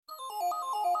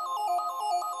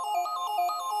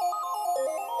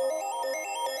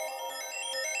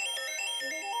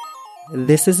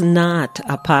This is not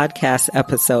a podcast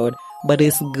episode, but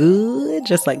it's good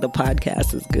just like the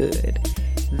podcast is good.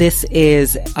 This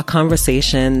is a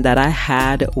conversation that I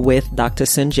had with Dr.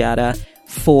 Sundiata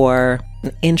for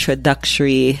an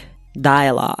introductory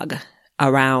dialogue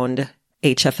around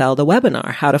HFL, the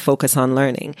webinar, How to Focus on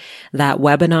Learning. That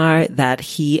webinar that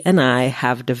he and I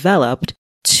have developed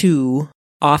to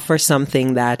offer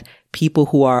something that people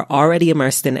who are already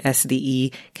immersed in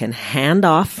SDE can hand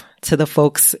off to the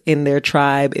folks in their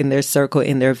tribe, in their circle,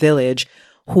 in their village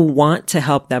who want to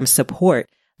help them support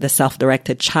the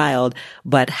self-directed child,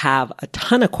 but have a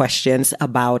ton of questions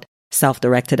about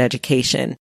self-directed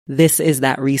education. This is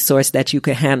that resource that you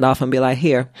can hand off and be like,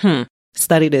 here,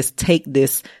 study this, take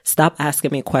this, stop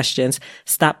asking me questions,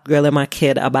 stop grilling my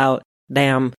kid about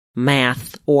damn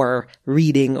math or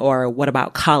reading or what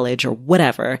about college or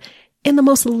whatever, in the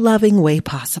most loving way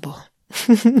possible.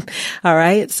 All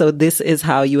right. So this is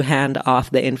how you hand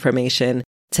off the information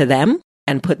to them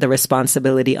and put the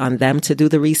responsibility on them to do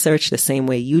the research the same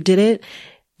way you did it,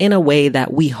 in a way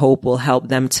that we hope will help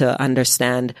them to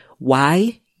understand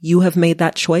why you have made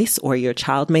that choice or your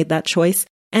child made that choice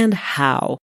and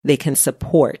how they can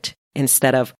support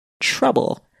instead of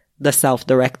trouble the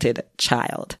self-directed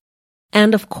child.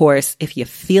 And of course, if you're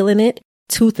feeling it,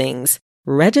 two things: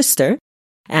 register.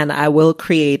 And I will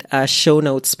create a show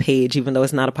notes page, even though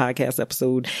it's not a podcast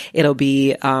episode. It'll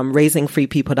be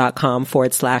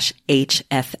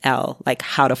raisingfreepeople.com/HFL, like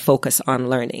how to focus on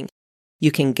learning.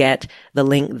 You can get the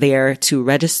link there to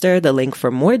register, the link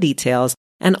for more details,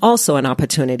 and also an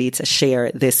opportunity to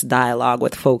share this dialogue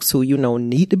with folks who you know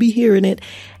need to be hearing it.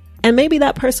 And maybe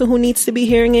that person who needs to be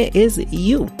hearing it is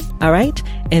you. All right?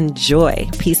 Enjoy.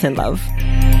 Peace and love.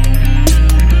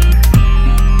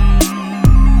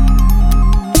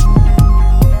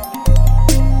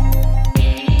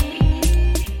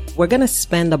 We're going to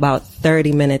spend about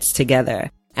 30 minutes together.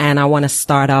 And I want to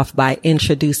start off by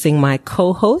introducing my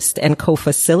co-host and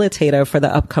co-facilitator for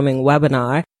the upcoming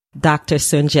webinar, Dr.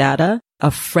 Sundiata, a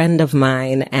friend of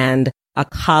mine and a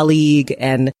colleague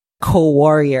and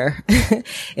co-warrior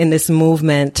in this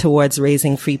movement towards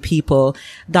raising free people.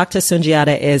 Dr.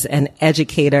 Sundiata is an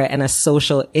educator and a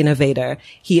social innovator.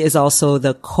 He is also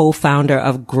the co-founder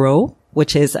of Grow,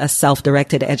 which is a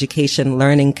self-directed education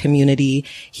learning community.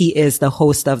 He is the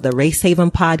host of the Race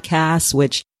Haven podcast,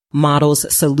 which models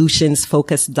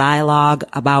solutions-focused dialogue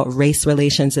about race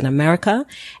relations in America.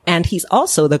 And he's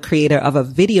also the creator of a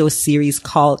video series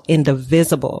called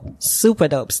Indivisible. Super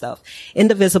dope stuff.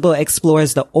 Indivisible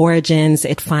explores the origins,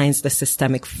 it finds the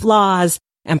systemic flaws,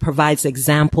 and provides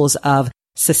examples of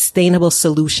sustainable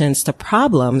solutions to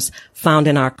problems found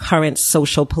in our current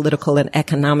social, political, and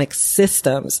economic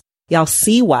systems. Y'all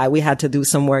see why we had to do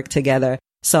some work together.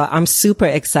 So I'm super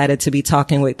excited to be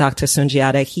talking with Dr.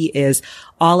 Sundiata. He is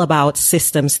all about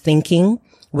systems thinking,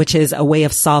 which is a way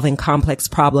of solving complex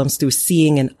problems through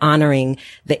seeing and honoring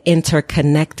the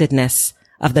interconnectedness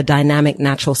of the dynamic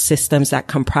natural systems that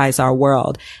comprise our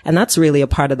world. And that's really a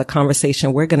part of the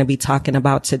conversation we're going to be talking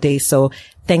about today. So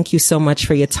thank you so much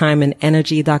for your time and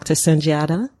energy, Dr.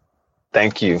 Sundiata.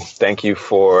 Thank you. Thank you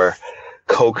for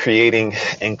co-creating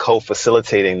and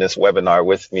co-facilitating this webinar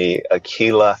with me,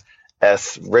 Akilah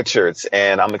S. Richards.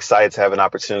 And I'm excited to have an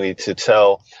opportunity to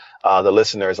tell the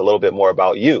listeners a little bit more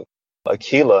about you.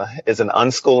 Akilah is an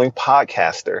unschooling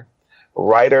podcaster,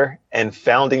 writer, and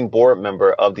founding board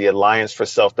member of the Alliance for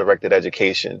Self-Directed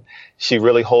Education. She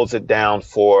really holds it down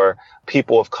for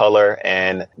people of color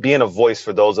and being a voice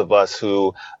for those of us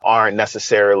who aren't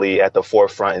necessarily at the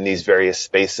forefront in these various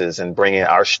spaces, and bringing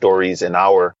our stories and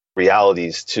our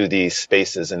realities to these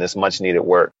spaces in this much needed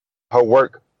work. Her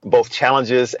work both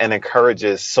challenges and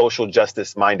encourages social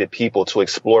justice minded people to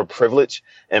explore privilege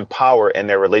and power in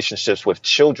their relationships with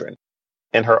children.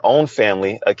 In her own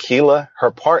family, Akilah,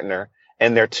 her partner,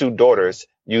 and their two daughters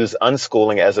use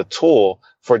unschooling as a tool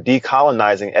for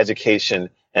decolonizing education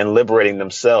and liberating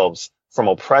themselves from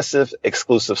oppressive,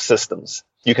 exclusive systems.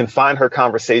 You can find her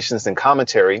conversations and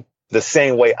commentary the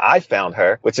same way I found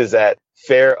her, which is at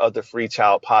Fair of the Free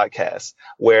Child podcast,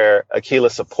 where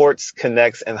Akilah supports,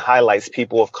 connects, and highlights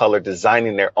people of color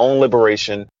designing their own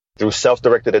liberation through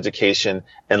self-directed education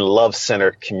and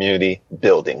love-centered community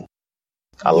building.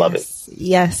 I love it.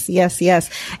 Yes.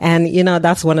 And, you know,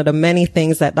 that's one of the many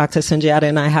things that Dr. Sundiata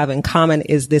and I have in common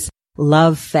is this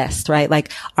love fest, right?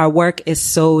 Like our work is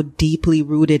so deeply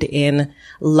rooted in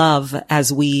love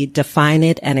as we define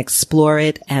it and explore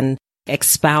it and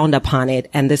expound upon it.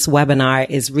 And this webinar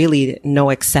is really no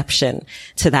exception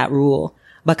to that rule,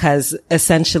 because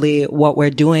essentially what we're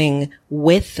doing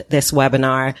with this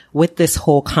webinar, with this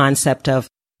whole concept of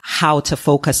how to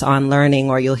focus on learning,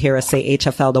 or you'll hear us say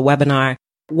HFL, the webinar.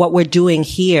 What we're doing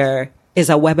here is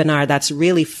a webinar that's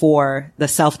really for the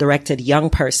self-directed young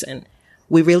person.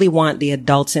 We really want the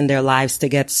adults in their lives to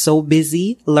get so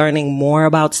busy learning more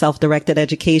about self-directed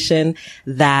education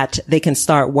that they can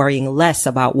start worrying less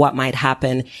about what might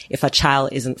happen if a child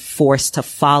isn't forced to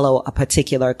follow a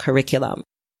particular curriculum.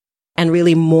 And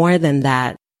really more than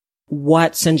that,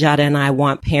 what Sunjata and I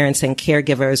want parents and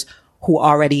caregivers who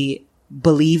already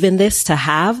believe in this to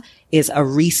have is a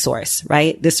resource,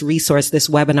 right? This resource, this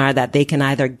webinar that they can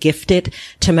either gift it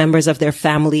to members of their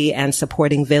family and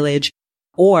supporting village,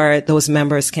 or those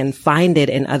members can find it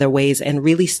in other ways and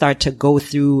really start to go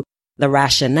through the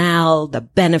rationale, the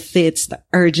benefits, the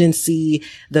urgency,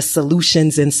 the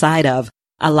solutions inside of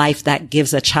a life that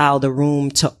gives a child a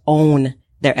room to own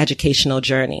their educational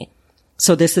journey.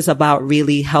 So this is about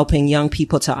really helping young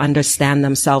people to understand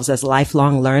themselves as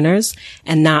lifelong learners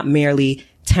and not merely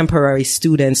temporary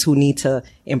students who need to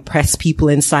impress people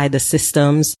inside the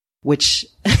systems, which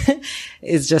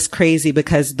is just crazy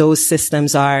because those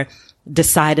systems are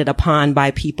decided upon by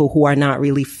people who are not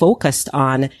really focused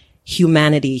on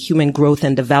humanity, human growth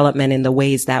and development in the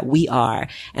ways that we are,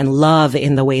 and love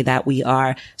in the way that we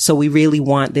are. So we really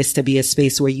want this to be a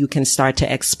space where you can start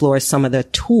to explore some of the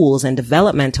tools and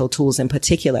developmental tools in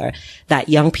particular that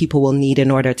young people will need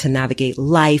in order to navigate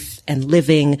life and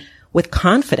living with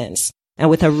confidence and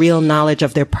with a real knowledge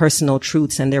of their personal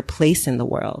truths and their place in the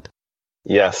world.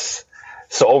 Yes.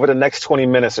 So over the next 20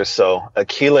 minutes or so,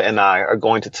 Akila and I are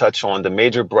going to touch on the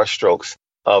major brushstrokes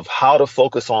of how to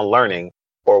focus on learning,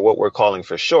 or what we're calling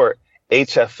for short,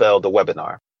 HFL, the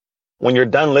webinar. When you're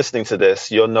done listening to this,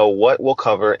 you'll know what we'll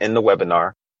cover in the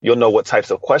webinar. You'll know what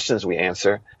types of questions we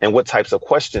answer and what types of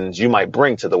questions you might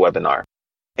bring to the webinar.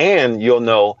 And you'll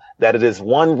know that it is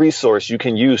one resource you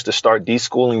can use to start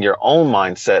deschooling your own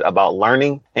mindset about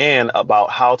learning and about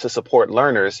how to support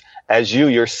learners as you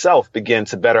yourself begin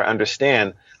to better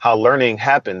understand how learning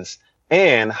happens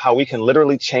and how we can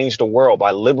literally change the world by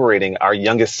liberating our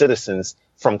youngest citizens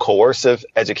from coercive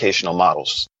educational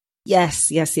models. Yes.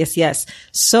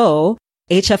 So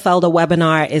HFL, the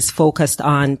webinar, is focused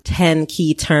on 10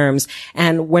 key terms,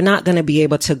 and we're not going to be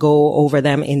able to go over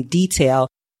them in detail,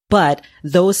 but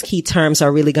those key terms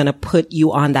are really going to put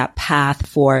you on that path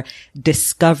for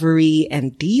discovery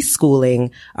and deschooling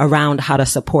around how to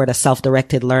support a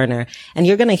self-directed learner. And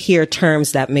you're going to hear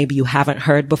terms that maybe you haven't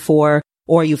heard before,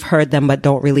 or you've heard them but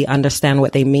don't really understand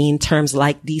what they mean, terms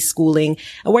like deschooling.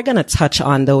 And we're going to touch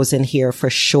on those in here for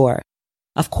sure.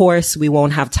 Of course, we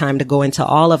won't have time to go into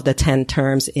all of the 10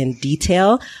 terms in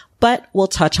detail, but we'll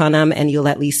touch on them and you'll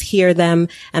at least hear them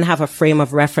and have a frame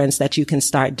of reference that you can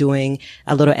start doing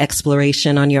a little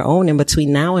exploration on your own in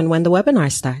between now and when the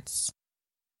webinar starts.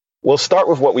 We'll start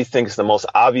with what we think is the most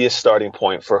obvious starting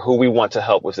point for who we want to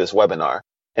help with this webinar.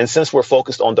 And since we're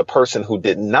focused on the person who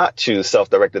did not choose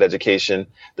self-directed education,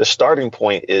 the starting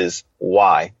point is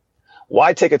why.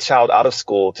 Why take a child out of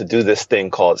school to do this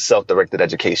thing called self-directed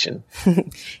education?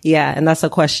 Yeah, and that's a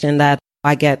question that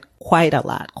I get quite a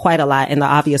lot. And the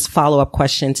obvious follow-up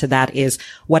question to that is,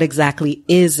 what exactly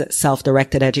is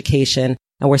self-directed education?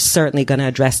 And we're certainly going to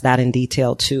address that in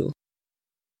detail too.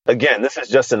 Again, this is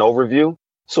just an overview.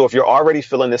 So if you're already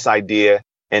feeling this idea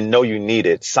and know you need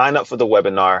it, sign up for the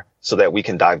webinar so that we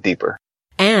can dive deeper.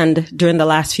 And during the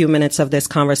last few minutes of this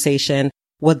conversation,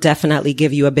 we'll definitely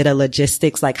give you a bit of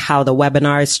logistics, like how the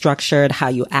webinar is structured, how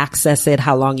you access it,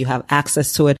 how long you have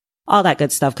access to it, all that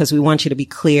good stuff, because we want you to be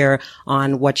clear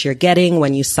on what you're getting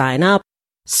when you sign up.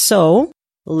 So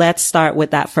let's start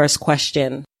with that first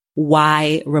question.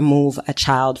 Why remove a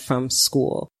child from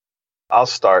school? I'll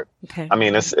start. Okay. I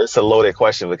mean, it's a loaded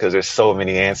question because there's so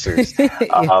many answers.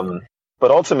 Yeah. But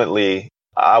ultimately,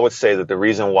 I would say that the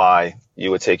reason why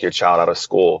you would take your child out of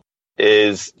school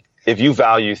is if you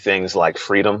value things like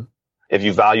freedom, if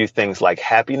you value things like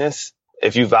happiness,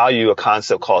 if you value a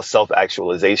concept called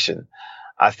self-actualization,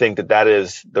 I think that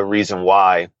is the reason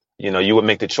why, you would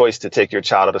make the choice to take your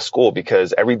child out of school,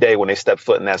 because every day when they step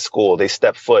foot in that school, they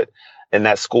step foot in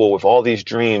that school with all these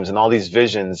dreams and all these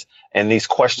visions and these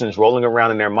questions rolling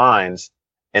around in their minds.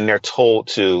 And they're told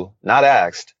to, not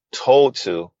asked, told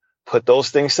to put those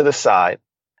things to the side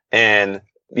and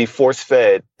be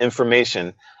force-fed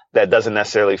information that doesn't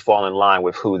necessarily fall in line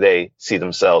with who they see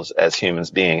themselves as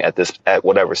humans being at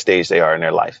whatever stage they are in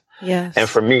their life. Yes. And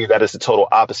for me, that is the total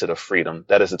opposite of freedom.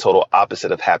 That is the total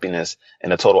opposite of happiness and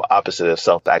the total opposite of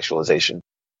self-actualization.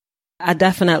 I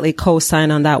definitely co-sign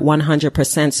on that 100%,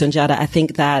 Sunjata. I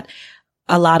think that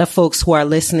a lot of folks who are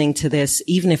listening to this,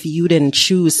 even if you didn't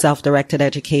choose self-directed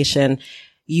education,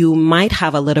 you might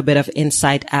have a little bit of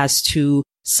insight as to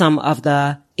some of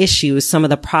the issues, some of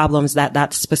the problems that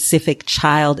that specific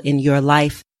child in your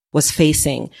life was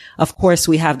facing. Of course,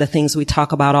 we have the things we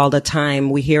talk about all the time.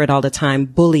 We hear it all the time,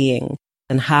 bullying,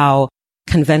 and how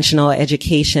conventional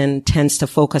education tends to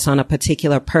focus on a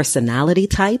particular personality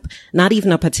type, not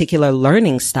even a particular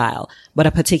learning style, but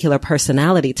a particular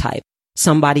personality type.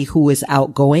 Somebody who is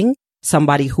outgoing,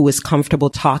 somebody who is comfortable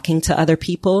talking to other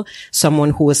people,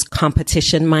 someone who is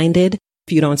competition minded.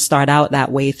 If you don't start out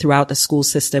that way throughout the school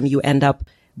system, you end up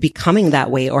becoming that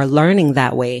way or learning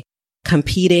that way,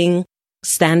 competing,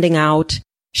 standing out,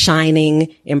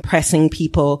 shining, impressing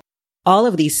people, all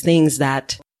of these things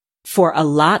that for a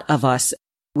lot of us,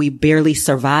 we barely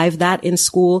survive that in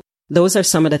school. Those are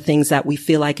some of the things that we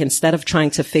feel like instead of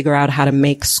trying to figure out how to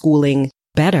make schooling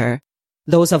better,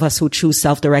 those of us who choose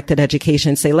self-directed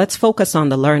education say, let's focus on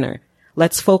the learner.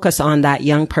 Let's focus on that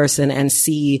young person and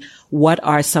see what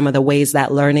are some of the ways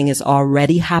that learning is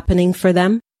already happening for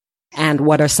them. And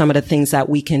what are some of the things that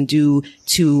we can do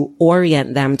to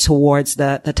orient them towards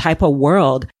the type of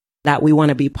world that we want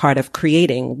to be part of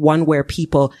creating, one where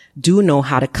people do know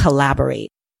how to collaborate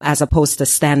as opposed to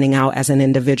standing out as an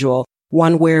individual,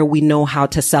 one where we know how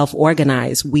to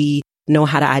self-organize. We know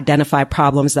how to identify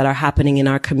problems that are happening in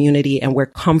our community and we're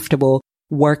comfortable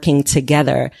working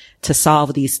together to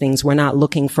solve these things. We're not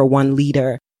looking for one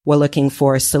leader. We're looking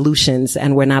for solutions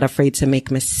and we're not afraid to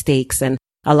make mistakes. And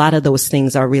a lot of those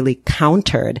things are really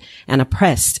countered and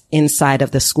oppressed inside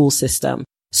of the school system.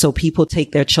 So people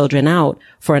take their children out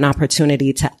for an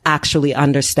opportunity to actually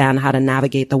understand how to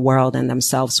navigate the world and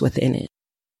themselves within it.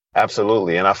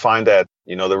 Absolutely. And I find that,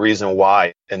 the reason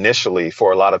why initially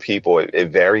for a lot of people, it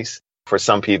varies. For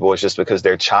some people, it's just because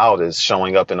their child is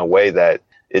showing up in a way that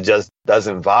it just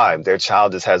doesn't vibe. Their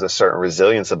child just has a certain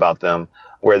resilience about them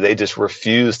where they just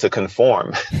refuse to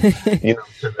conform, to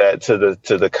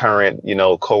the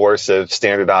current, coercive,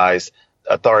 standardized,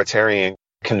 authoritarian,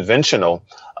 conventional,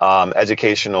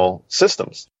 educational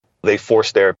systems. They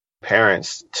force their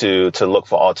parents to look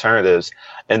for alternatives.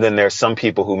 And then there's some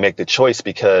people who make the choice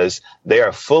because they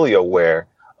are fully aware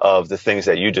of the things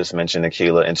that you just mentioned,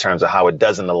 Akilah, in terms of how it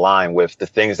doesn't align with the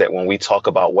things that when we talk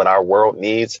about what our world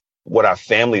needs, what our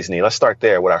families need. Let's start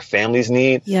there. What our families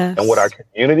need Yes. and what our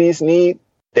communities need.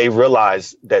 They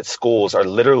realize that schools are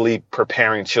literally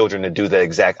preparing children to do the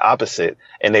exact opposite.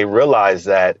 And they realize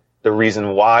that the reason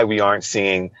why we aren't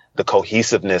seeing the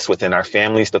cohesiveness within our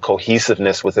families, the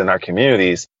cohesiveness within our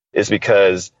communities is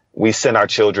because we send our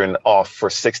children off for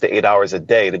 6 to 8 hours a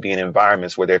day to be in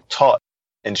environments where they're taught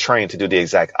and trained to do the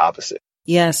exact opposite.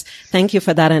 Yes. Thank you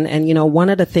for that. And one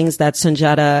of the things that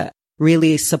Sunjata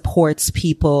really supports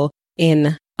people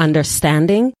in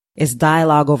understanding is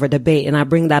dialogue over debate. And I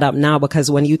bring that up now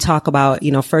because when you talk about,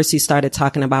 first you started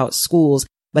talking about schools,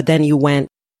 but then you went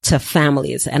to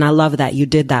families. And I love that you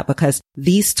did that because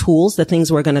these tools, the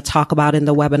things we're going to talk about in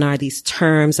the webinar, these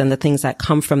terms and the things that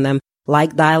come from them,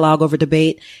 like dialogue over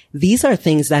debate, these are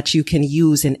things that you can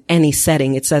use in any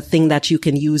setting. It's a thing that you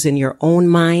can use in your own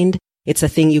mind. It's a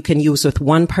thing you can use with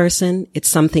one person. It's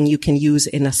something you can use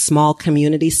in a small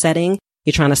community setting.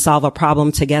 You're trying to solve a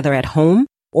problem together at home,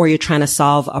 or you're trying to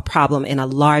solve a problem in a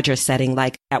larger setting,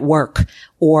 like at work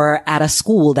or at a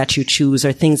school that you choose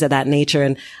or things of that nature.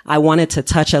 And I wanted to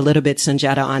touch a little bit,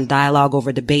 Sunjata, on dialogue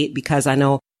over debate because I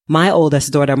know my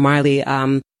oldest daughter, Marley,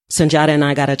 Sunjata and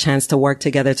I got a chance to work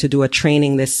together to do a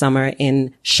training this summer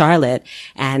in Charlotte.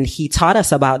 And he taught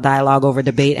us about dialogue over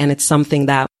debate. And it's something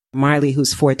that Marley,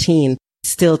 who's 14,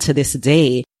 still to this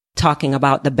day, talking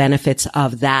about the benefits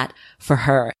of that for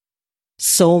her.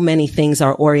 So many things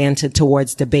are oriented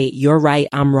towards debate. You're right.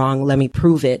 I'm wrong. Let me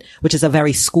prove it, which is a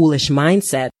very schoolish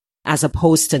mindset, as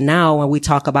opposed to now when we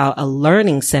talk about a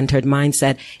learning centered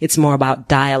mindset, it's more about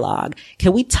dialogue.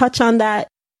 Can we touch on that?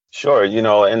 Sure.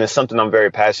 And it's something I'm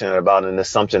very passionate about. And it's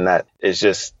something that is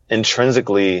just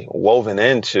intrinsically woven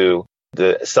into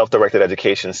the self-directed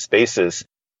education spaces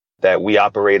that we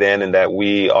operate in and that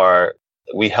we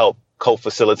help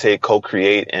co-facilitate,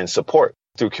 co-create and support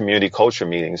through community culture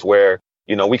meetings where,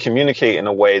 we communicate in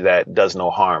a way that does no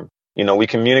harm. We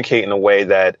communicate in a way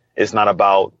that is not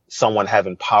about someone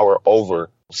having power over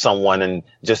someone and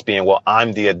just being, well,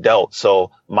 I'm the adult,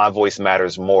 so my voice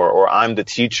matters more, or I'm the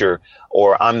teacher,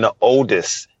 or I'm the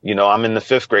oldest, I'm in the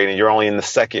 5th grade and you're only in the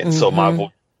 2nd. Mm-hmm. So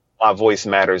my voice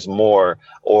matters more,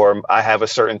 or I have a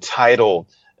certain title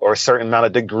or a certain amount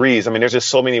of degrees. I mean, there's just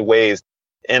so many ways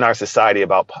in our society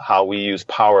about how we use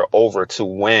power over to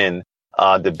win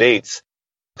debates,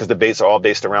 because debates are all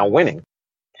based around winning.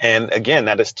 And again,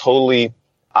 that is totally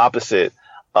opposite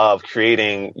of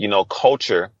creating,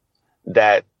 culture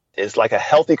that is like a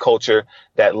healthy culture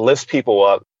that lifts people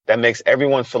up, that makes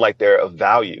everyone feel like they're of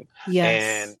value.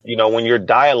 Yes. And, when you're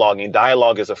dialoguing,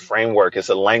 dialogue is a framework. It's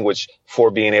a language for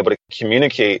being able to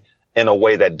communicate in a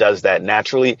way that does that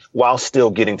naturally while still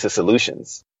getting to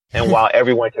solutions and while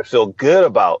everyone can feel good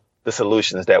about the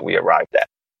solutions that we arrived at.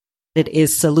 It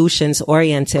is solutions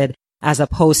oriented as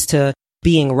opposed to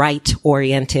being right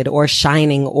oriented or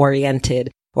shining oriented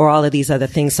or all of these other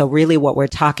things. So really what we're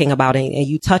talking about, and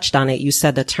you touched on it, you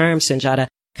said the term, Sunjata,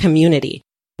 community.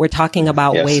 We're talking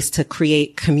about ways to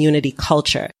create community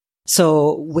culture.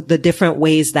 So with the different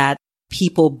ways that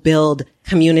people build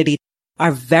community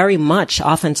are very much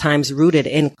oftentimes rooted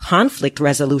in conflict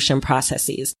resolution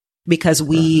processes because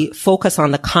we focus on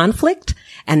the conflict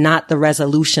and not the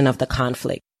resolution of the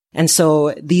conflict. And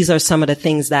so these are some of the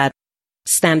things that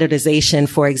standardization,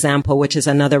 for example, which is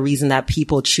another reason that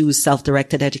people choose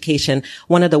self-directed education.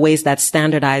 One of the ways that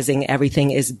standardizing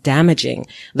everything is damaging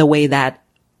the way that,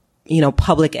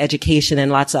 public education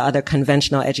and lots of other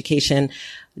conventional education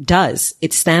does.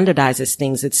 It standardizes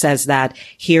things. It says that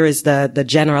here is the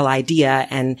general idea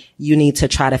and you need to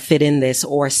try to fit in this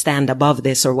or stand above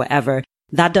this or whatever.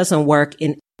 That doesn't work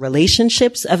in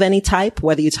relationships of any type,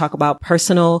 whether you talk about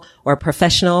personal or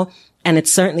professional. And it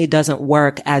certainly doesn't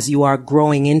work as you are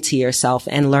growing into yourself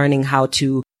and learning how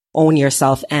to own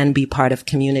yourself and be part of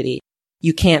community.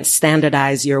 You can't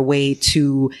standardize your way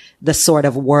to the sort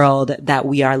of world that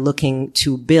we are looking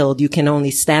to build. You can only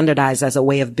standardize as a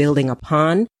way of building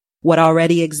upon what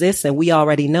already exists. And we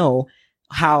already know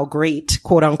how great,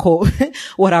 quote unquote,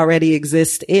 what already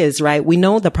exists is, right? We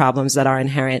know the problems that are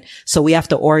inherent. So we have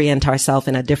to orient ourselves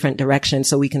in a different direction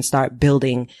so we can start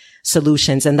building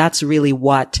solutions. And that's really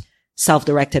what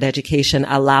self-directed education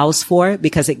allows for,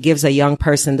 because it gives a young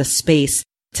person the space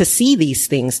to see these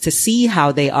things, to see how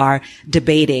they are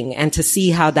debating and to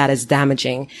see how that is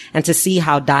damaging and to see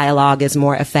how dialogue is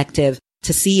more effective,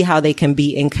 to see how they can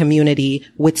be in community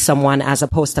with someone as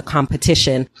opposed to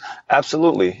competition.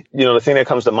 Absolutely. The thing that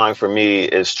comes to mind for me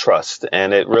is trust.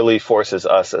 And it really forces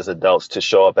us as adults to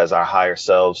show up as our higher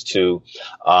selves to,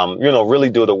 really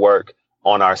do the work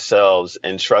on ourselves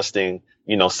and trusting,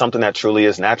 something that truly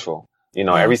is natural.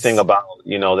 Everything about,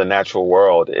 the natural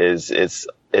world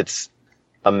it's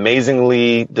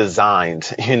amazingly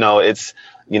designed, and it's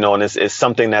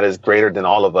something that is greater than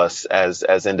all of us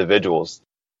as individuals.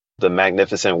 The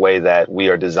magnificent way that we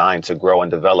are designed to grow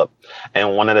and develop.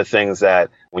 And one of the things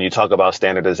that when you talk about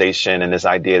standardization and this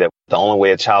idea that the only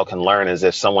way a child can learn is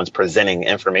if someone's presenting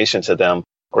information to them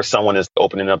or someone is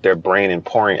opening up their brain and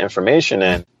pouring information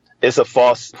in, it's a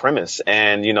false premise.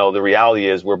 And, the reality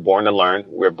is we're born to learn.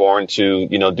 We're born to,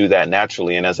 do that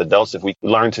naturally. And as adults, if we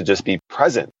learn to just be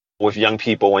present with young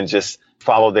people and just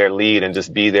follow their lead and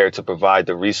just be there to provide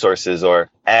the resources or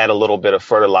add a little bit of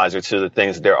fertilizer to the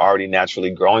things they're already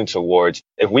naturally growing towards.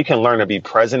 If we can learn to be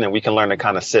present and we can learn to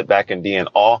kind of sit back and be in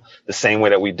awe the same way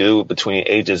that we do between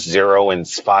ages 0 and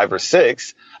 5 or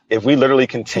 6, if we literally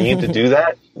continue to do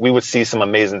that, we would see some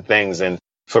amazing things. And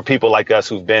for people like us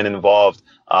who've been involved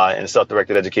in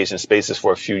self-directed education spaces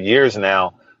for a few years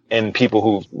now, and people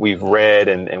who we've read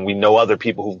and we know other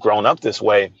people who've grown up this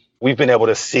way, we've been able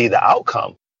to see the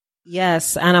outcome.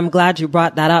 Yes. And I'm glad you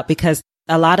brought that up because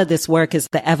a lot of this work is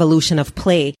the evolution of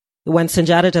play. When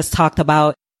Sunjata just talked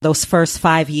about those first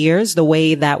 5 years, the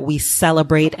way that we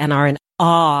celebrate and are in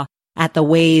awe at the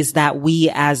ways that we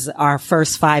as our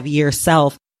first 5-year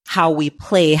self, how we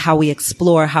play, how we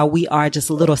explore, how we are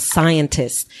just little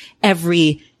scientists.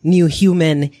 Every new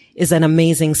human is an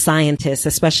amazing scientist,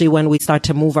 especially when we start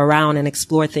to move around and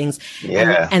explore things.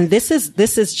 Yeah. And this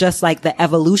is just like the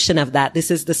evolution of that.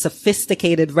 This is the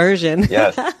sophisticated version.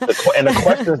 Yes. And the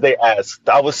questions they ask,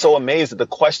 I was so amazed at the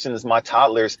questions my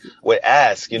toddlers would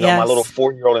ask, my little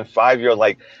 4-year-old and 5-year-old,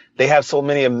 like they have so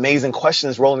many amazing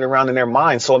questions rolling around in their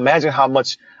mind. So imagine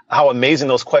how amazing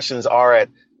those questions are at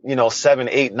 7,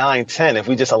 8, 9, 10, if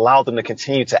we just allow them to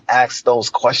continue to ask those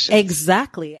questions.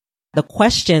 Exactly. The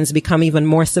questions become even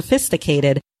more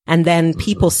sophisticated, and then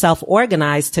people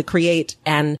self-organize to create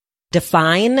and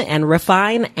define and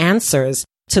refine answers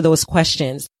to those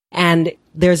questions. And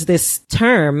there's this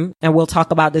term, and we'll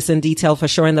talk about this in detail for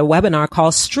sure in the webinar,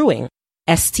 called strewing,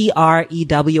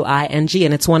 STREWING.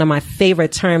 And it's one of my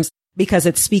favorite terms because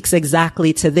it speaks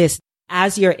exactly to this.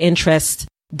 As your interests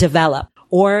develop,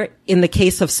 or in the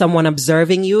case of someone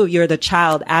observing you, you're the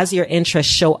child, as your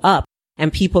interests show up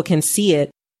and people can see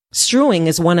it, strewing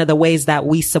is one of the ways that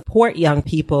we support young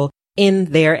people in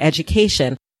their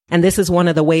education. And this is one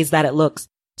of the ways that it looks.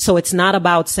 So it's not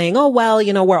about saying, oh, well,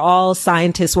 we're all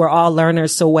scientists, we're all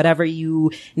learners, so whatever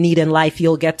you need in life,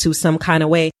 you'll get to some kind of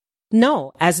way.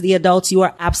 No, as the adults, you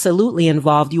are absolutely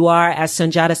involved. You are, as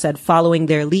Sunjata said, following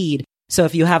their lead. So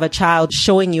if you have a child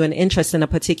showing you an interest in a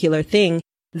particular thing,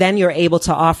 then you're able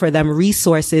to offer them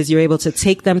resources. You're able to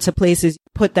take them to places,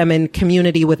 put them in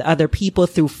community with other people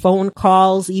through phone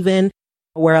calls even.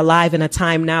 We're alive in a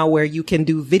time now where you can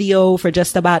do video for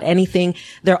just about anything.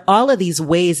 There are all of these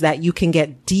ways that you can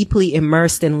get deeply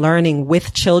immersed in learning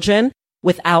with children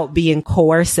without being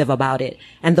coercive about it.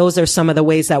 And those are some of the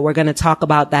ways that we're going to talk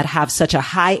about that have such a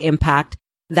high impact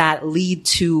that lead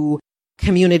to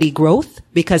community growth,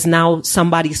 because now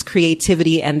somebody's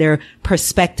creativity and their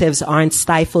perspectives aren't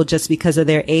stifled just because of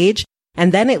their age.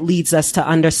 And then it leads us to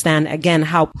understand, again,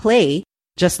 how play,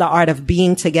 just the art of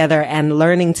being together and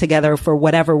learning together for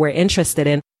whatever we're interested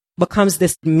in, becomes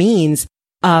this means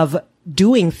of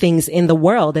doing things in the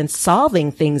world and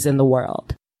solving things in the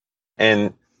world.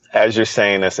 And as you're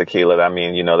saying this, Akilah, I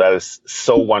mean, that is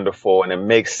so wonderful and it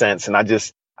makes sense. And I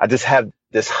just have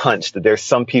this hunch that there's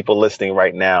some people listening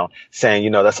right now saying,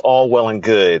 that's all well and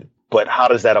good, but how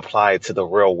does that apply to the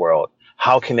real world?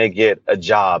 How can they get a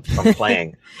job from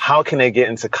playing? How can they get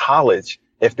into college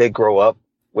if they grow up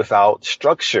without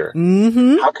structure?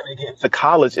 Mm-hmm. How can they get into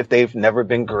college if they've never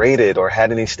been graded or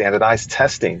had any standardized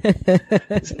testing?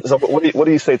 So what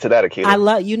do you say to that,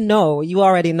 Akilah? You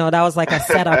already know that was like a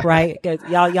setup, right?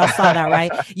 Y'all saw that,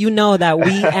 right? You know that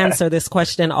we answer this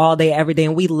question all day, every day,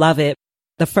 and we love it.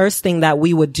 The first thing that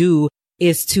we would do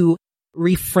is to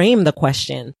reframe the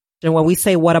question. And when we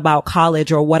say, what about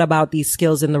college, or what about these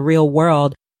skills in the real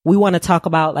world? We want to talk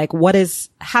about, like, what is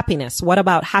happiness? What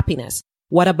about happiness?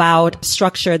 What about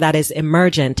structure that is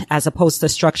emergent as opposed to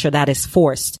structure that is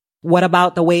forced? What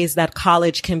about the ways that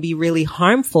college can be really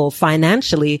harmful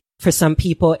financially for some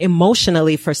people,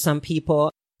 emotionally for some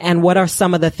people? And what are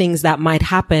some of the things that might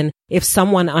happen if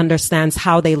someone understands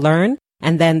how they learn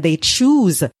and then they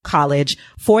choose college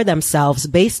for themselves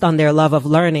based on their love of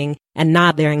learning and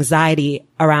not their anxiety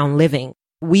around living?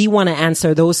 We want to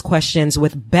answer those questions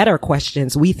with better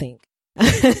questions, we think.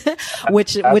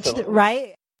 which,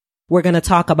 right? We're going to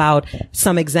talk about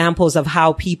some examples of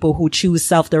how people who choose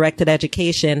self-directed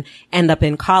education end up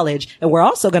in college. And we're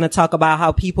also going to talk about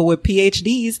how people with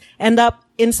PhDs end up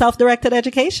in self-directed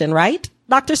education, right,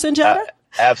 Dr. Sunjata?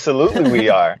 Absolutely, we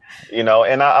are. And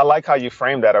I like how you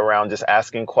frame that around just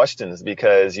asking questions,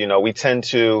 because, we tend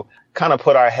to kind of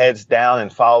put our heads down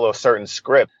and follow a certain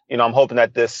script. I'm hoping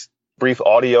that this brief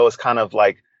audio is kind of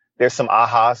like there's some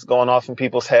ahas going off in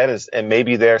people's heads, and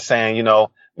maybe they're saying,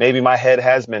 maybe my head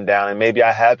has been down and maybe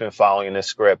I have been following this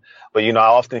script. But, I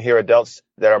often hear adults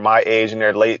that are my age in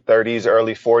their late 30s,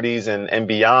 early 40s and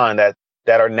beyond that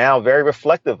are now very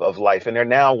reflective of life. And they're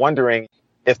now wondering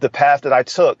if the path that I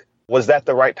took, was that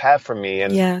the right path for me?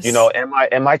 And, yes.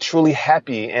 Am I truly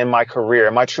happy in my career?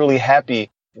 Am I truly happy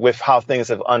with how things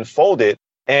have unfolded?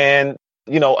 And,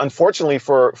 unfortunately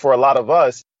for a lot of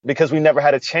us, because we never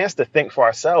had a chance to think for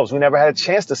ourselves, we never had a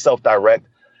chance to self-direct,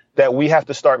 that we have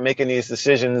to start making these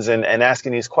decisions and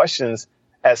asking these questions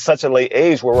at such a late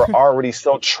age where we're already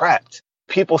so trapped.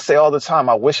 People say all the time,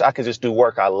 I wish I could just do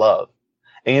work I love.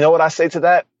 And you know what I say to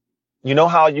that? You know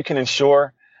how you can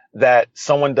ensure that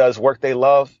someone does work they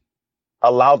love?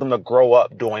 Allow them to grow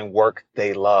up doing work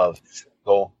they love.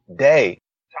 So day.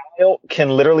 Child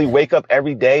can literally wake up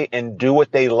every day and do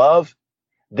what they love.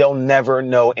 They'll never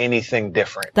know anything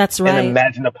different. That's right. And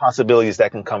imagine the possibilities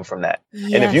that can come from that.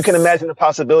 Yes. And if you can imagine the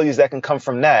possibilities that can come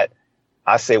from that,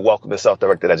 I say welcome to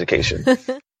self-directed education.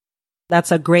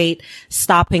 That's a great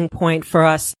stopping point for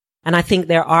us. And I think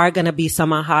there are going to be some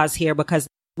ahas here, because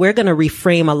we're going to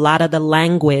reframe a lot of the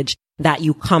language that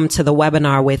you come to the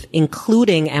webinar with,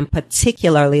 including and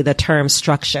particularly the term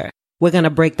structure. We're going to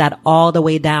break that all the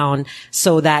way down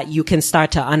so that you can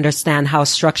start to understand how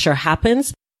structure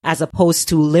happens, as opposed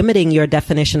to limiting your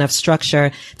definition of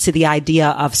structure to the idea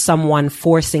of someone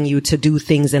forcing you to do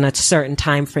things in a certain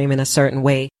time frame in a certain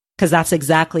way. Because that's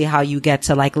exactly how you get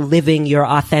to, like, living your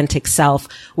authentic self,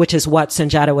 which is what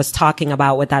Sunjata was talking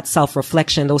about with that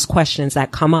self-reflection, those questions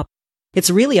that come up.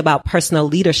 It's really about personal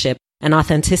leadership and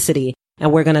authenticity.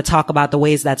 And we're going to talk about the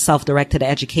ways that self-directed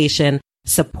education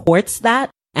supports that,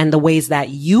 and the ways that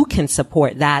you can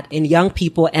support that in young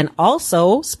people. And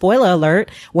also, spoiler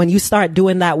alert, when you start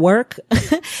doing that work,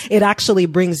 it actually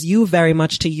brings you very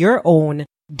much to your own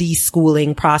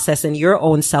deschooling process and your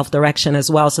own self-direction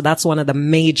as well. So that's one of the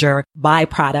major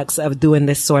byproducts of doing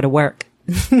this sort of work.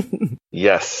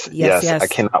 Yes. I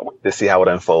cannot wait to see how it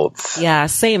unfolds. Yeah,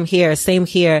 same here.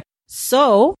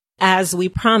 So, as we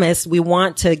promised, we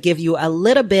want to give you a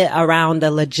little bit around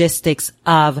the logistics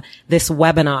of this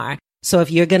webinar. So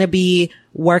if you're going to be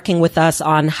working with us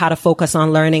on how to focus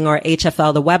on learning, or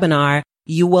HFL, the webinar,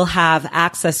 you will have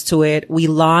access to it. We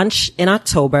launch in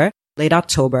October, late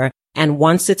October. And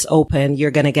once it's open,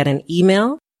 you're going to get an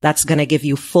email that's going to give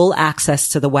you full access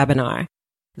to the webinar.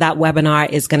 That webinar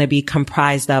is going to be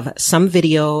comprised of some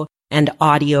video and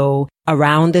audio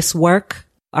around this work,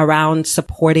 around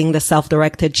supporting the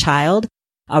self-directed child,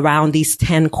 around these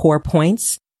 10 core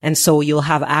points. And so you'll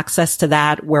have access to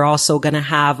that. We're also going to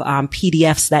have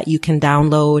PDFs that you can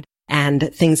download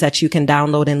and things that you can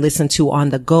download and listen to on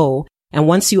the go. And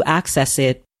once you access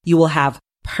it, you will have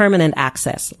permanent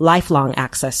access, lifelong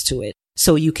access to it.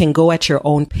 So you can go at your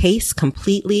own pace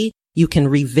completely. You can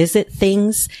revisit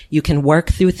things. You can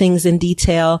work through things in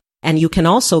detail. And you can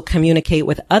also communicate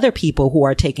with other people who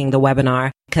are taking the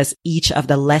webinar, because each of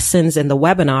the lessons in the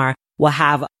webinar will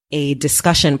have a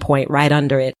discussion point right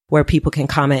under it where people can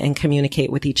comment and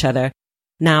communicate with each other.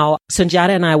 Now, Sunjata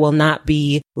and I will not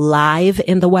be live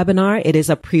in the webinar. It is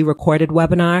a pre-recorded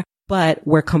webinar, but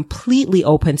we're completely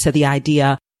open to the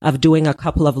idea of doing a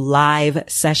couple of live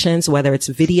sessions, whether it's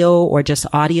video or just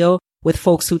audio, with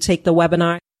folks who take the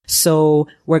webinar. So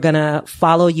we're going to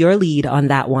follow your lead on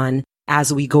that one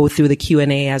as we go through the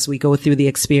Q&A, as we go through the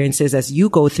experiences, as you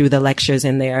go through the lectures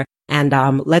in there. And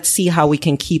let's see how we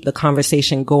can keep the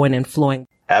conversation going and flowing.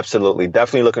 Absolutely.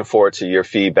 Definitely looking forward to your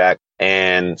feedback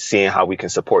and seeing how we can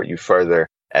support you further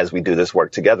as we do this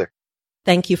work together.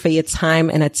 Thank you for your time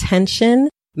and attention.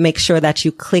 Make sure that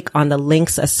you click on the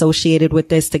links associated with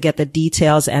this to get the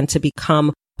details and to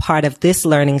become part of this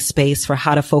learning space for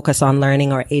How to Focus on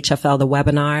Learning, or HFL, the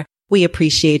webinar. We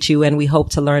appreciate you, and we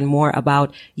hope to learn more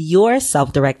about your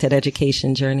self-directed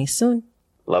education journey soon.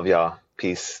 Love y'all.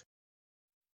 Peace.